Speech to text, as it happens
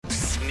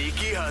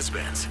Sneaky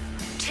husbands.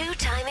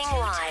 Two-timing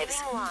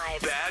wives.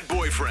 Bad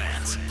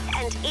boyfriends.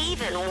 And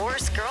even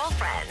worse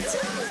girlfriends.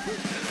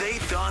 They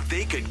thought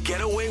they could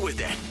get away with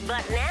it.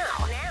 But now,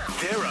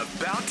 They're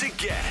about to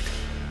get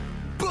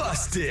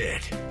busted.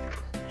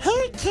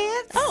 Hey,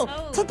 kids.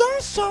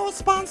 Today's show is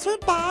sponsored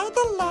by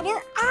the letter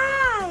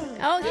I.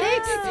 Oh,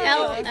 thanks,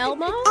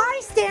 Elmo.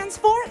 I stands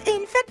for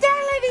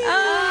infidelity.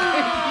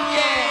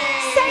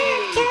 Say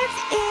it, kids.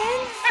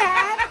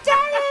 Infidelity.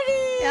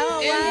 Oh,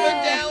 wow.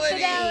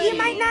 Infidelity. You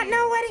might not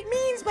know what it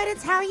means, but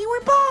it's how you were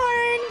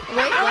born.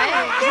 Wait, what?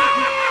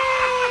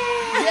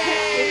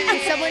 Yay!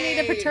 Did someone need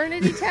a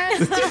paternity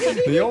test?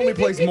 The only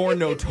place more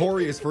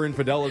notorious for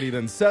infidelity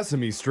than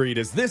Sesame Street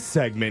is this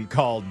segment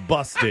called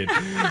Busted.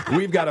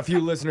 We've got a few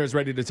listeners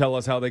ready to tell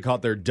us how they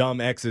caught their dumb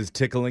exes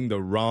tickling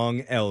the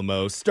wrong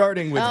Elmo,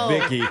 starting with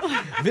Vicky.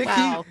 Vicky,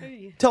 Wow.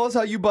 tell us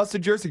how you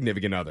busted your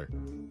significant other.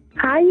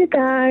 Hi, you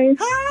guys.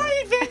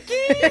 Hi,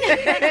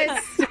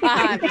 Vicky.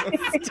 Stop.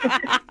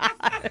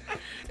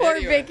 Poor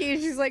Anyway. Vicky,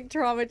 she's like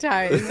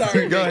traumatized.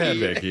 Sorry, Go ahead,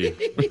 Vicky.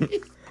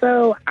 Vicky.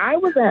 So I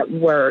was at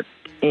work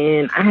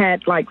and I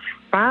had like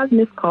 5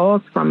 missed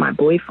calls from my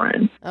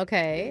boyfriend.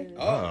 Okay.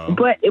 Oh.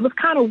 But it was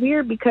kind of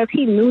weird because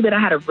he knew that I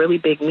had a really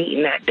big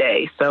meeting that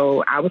day.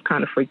 So I was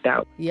kind of freaked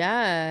out.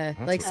 Yeah.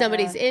 Like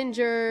somebody's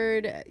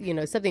injured,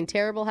 something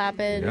terrible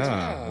happened.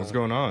 Yeah, what's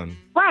going on?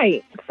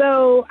 Right.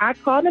 So I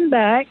called him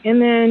back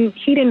and then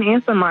he didn't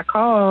answer my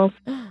call.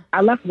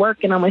 I left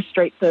work and I went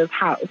straight to his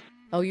house.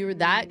 Oh, you were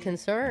that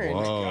concerned.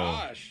 Whoa.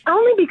 Gosh.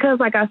 Only because,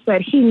 like I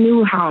said, he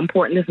knew how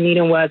important this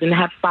meeting was and to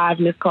have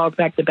 5 missed calls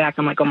back to back.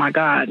 I'm like, oh my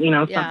God,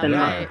 Yeah, something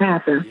right. must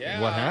happen. Yeah.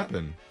 What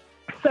happened?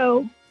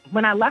 So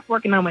when I left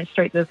work and I went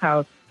straight to his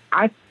house,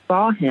 I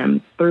saw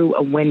him through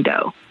a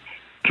window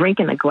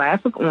drinking a glass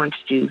of orange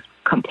juice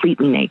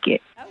completely naked.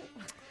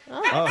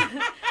 Oh,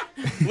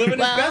 Living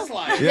Well, his best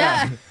life.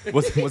 yeah.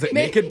 Was it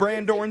Naked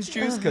brand orange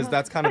juice? Because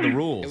that's kind of the It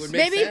rules. would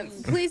make Maybe,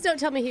 sense. please don't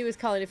tell me he was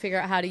calling to figure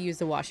out how to use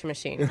the washing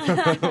machine.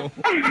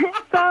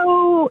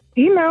 So,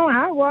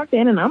 I walked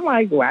in and I'm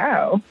like,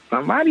 wow,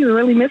 somebody's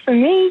really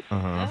missing me.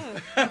 Uh-huh.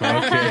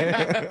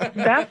 Okay.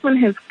 That's when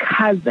his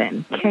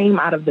cousin came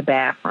out of the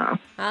bathroom.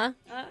 Huh?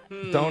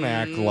 Don't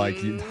act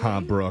like you,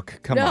 Brooke.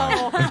 Come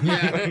on.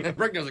 Yeah.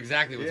 Brooke knows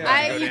exactly what's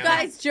going to go You down.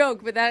 guys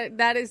joke, but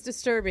that is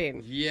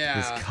disturbing.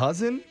 Yeah. His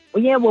cousin?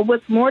 Yeah, well,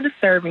 what's more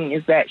disturbing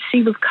is that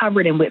she was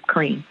covered in whipped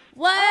cream.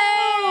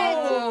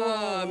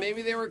 What?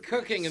 Maybe they were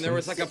cooking and there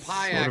was like a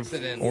pie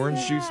accident.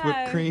 Orange juice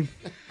whipped cream.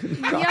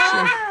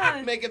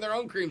 Yeah. Making their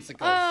own creamsicles.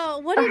 Oh,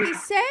 what did he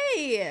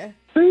say?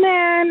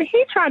 Man,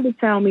 he tried to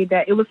tell me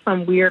that it was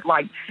some weird,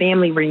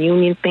 family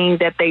reunion thing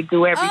that they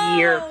do every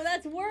year. Oh,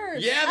 that's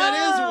worse. Yeah, that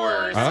is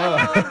worse.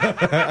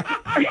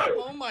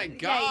 Oh my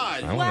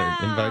God. I want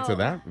to invite to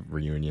that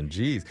reunion.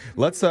 Jeez.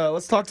 Let's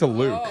talk to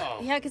Luke. Oh.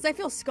 Yeah, because I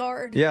feel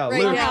scarred Yeah,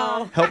 right Luke,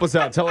 now. help us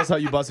out. Tell us how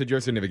you busted your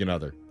significant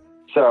other.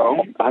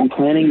 So I'm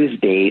planning this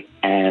date,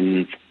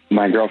 and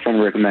my girlfriend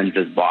recommends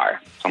this bar.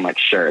 So I'm like,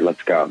 sure,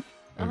 let's go.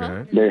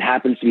 Okay. There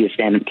happens to be a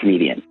stand-up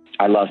comedian.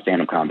 I love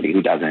stand-up comedy.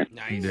 Who doesn't?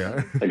 Nice.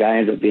 Yeah. The guy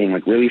ends up being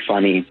really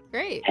funny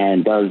Great.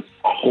 and does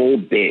a whole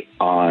bit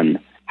on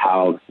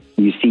how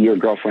you see your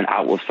girlfriend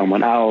out with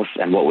someone else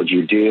and what would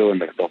you do, and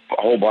the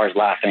whole bar's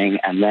laughing,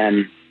 and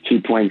then he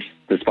points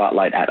the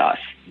spotlight at us.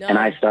 No. And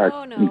I start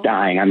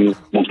dying. I mean,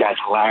 this guy's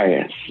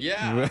hilarious.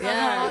 Yeah.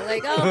 Yeah,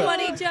 like, oh,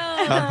 funny joke.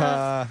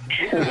 Yeah.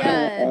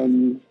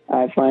 And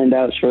I find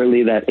out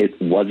shortly that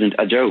it wasn't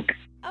a joke.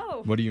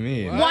 What do you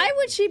mean? Why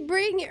would she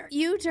bring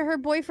you to her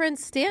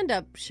boyfriend's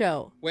stand-up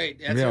show? Wait,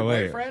 that's Yeah, her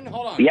wait. boyfriend?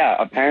 Hold on.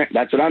 Yeah,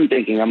 that's what I'm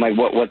thinking. I'm like,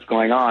 what's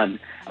going on?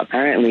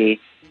 Apparently,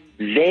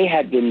 they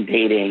had been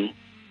dating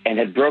and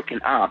had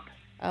broken up,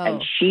 Oh.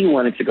 and she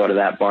wanted to go to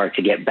that bar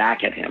to get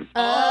back at him.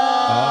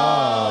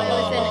 Oh, it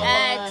was an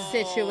ex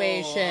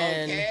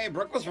situation. Okay,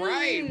 Brooke was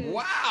right.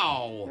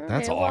 Wow.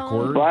 That's Okay, well-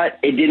 awkward. But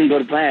it didn't go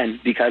to plan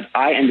because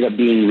I ended up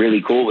being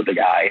really cool with the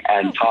guy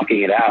and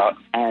talking it out.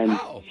 And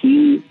Wow.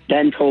 he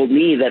then told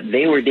me that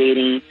they were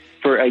dating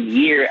for a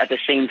year at the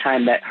same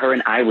time that her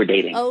and I were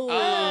dating. Oh,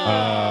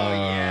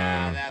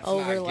 Yeah, that's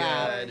overlap.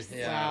 not good.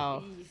 Yeah.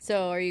 Wow.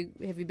 So,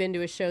 have you been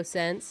to a show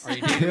since?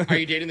 Are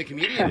you dating the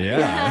comedian?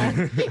 Yeah.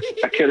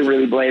 I couldn't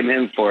really blame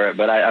him for it,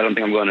 but I don't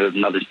think I'm going to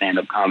another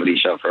stand-up comedy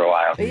show for a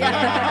while.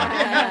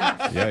 Yeah.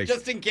 Yikes.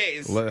 Just in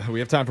case. We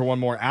have time for one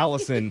more.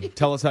 Allison,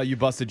 tell us how you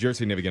busted your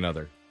significant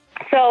other.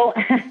 So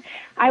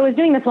I was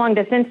doing this long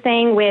distance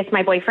thing with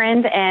my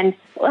boyfriend, and,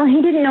 well,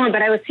 he didn't know it,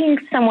 but I was seeing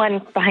someone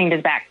behind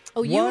his back.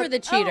 Oh, you were the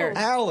cheater.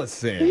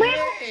 Allison.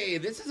 Hey,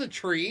 this is a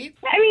treat.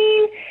 I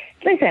mean,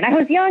 listen, I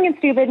was young and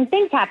stupid, and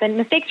things happen.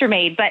 Mistakes are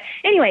made. But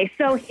anyway,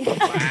 so...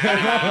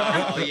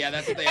 Oh, yeah,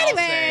 that's what they all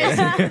say.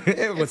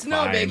 It was It's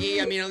no fine.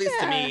 biggie. I mean, at least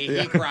to me.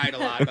 He cried a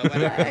lot, but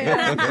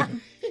whatever.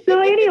 So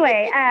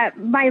anyway,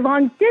 my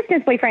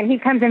long-distance boyfriend, he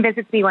comes and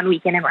visits me one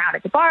weekend, and we're out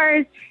at the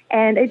bars,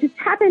 and I just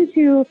happened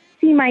to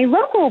see my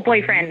local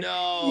boyfriend.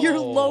 No. Your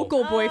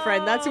local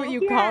boyfriend. That's what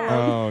you call him.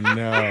 Oh,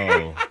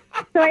 no.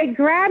 So I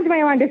grabbed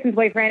my long-distance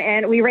boyfriend,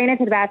 and we ran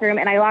into the bathroom,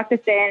 and I locked us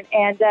in,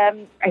 and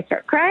I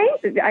start crying.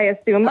 I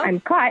assume I'm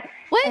caught.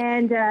 What?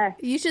 And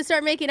You should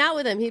start making out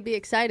with him. He'd be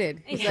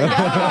excited. He's so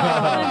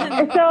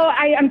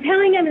I'm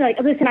telling him, like,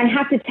 listen, I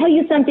have to tell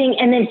you something.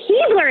 And then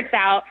he blurts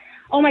out,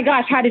 oh, my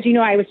gosh, how did you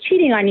know I was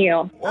cheating on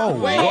you? Oh,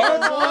 Wait,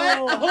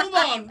 what? Hold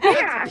on.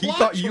 Yeah. He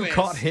thought you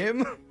caught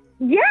him?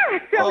 Yeah,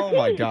 so Oh,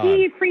 my God.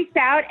 he freaked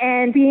out,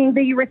 and being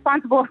the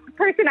responsible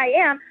person I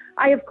am,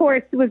 I, of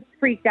course, was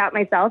freaked out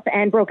myself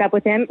and broke up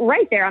with him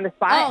right there on the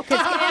spot. Oh, 'cause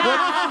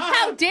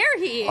how dare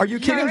he? Are you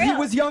kidding? He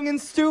was young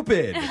and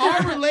stupid.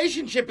 Our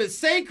relationship is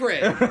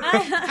sacred.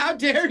 How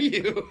dare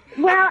you?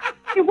 Well,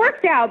 it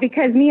worked out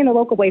because me and the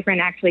local boyfriend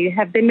actually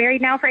have been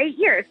married now for 8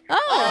 years.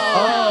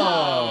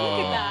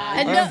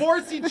 And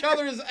Force each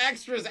other's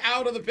extras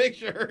out of the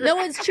picture. no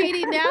one's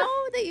cheating now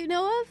that you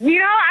know of? You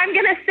know, I'm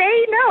going to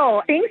say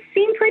no. Things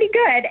seem pretty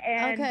good,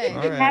 and Okay.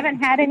 All right. haven't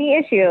had any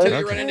issues. Until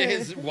you run into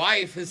his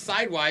wife, his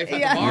side wife, at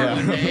the bar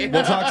one day.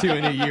 We'll talk to you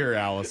in a year,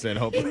 Allison.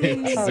 Hopefully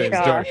it's the same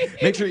gosh. story.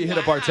 Make sure you hit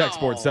up our text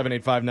board,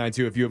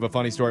 78592. If you have a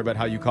funny story about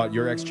how you caught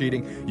your ex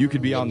cheating, you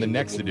could be on the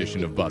next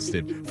edition of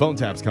Busted. Phone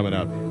taps coming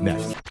up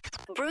next.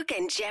 Brooke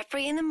and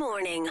Jeffrey in the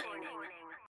morning.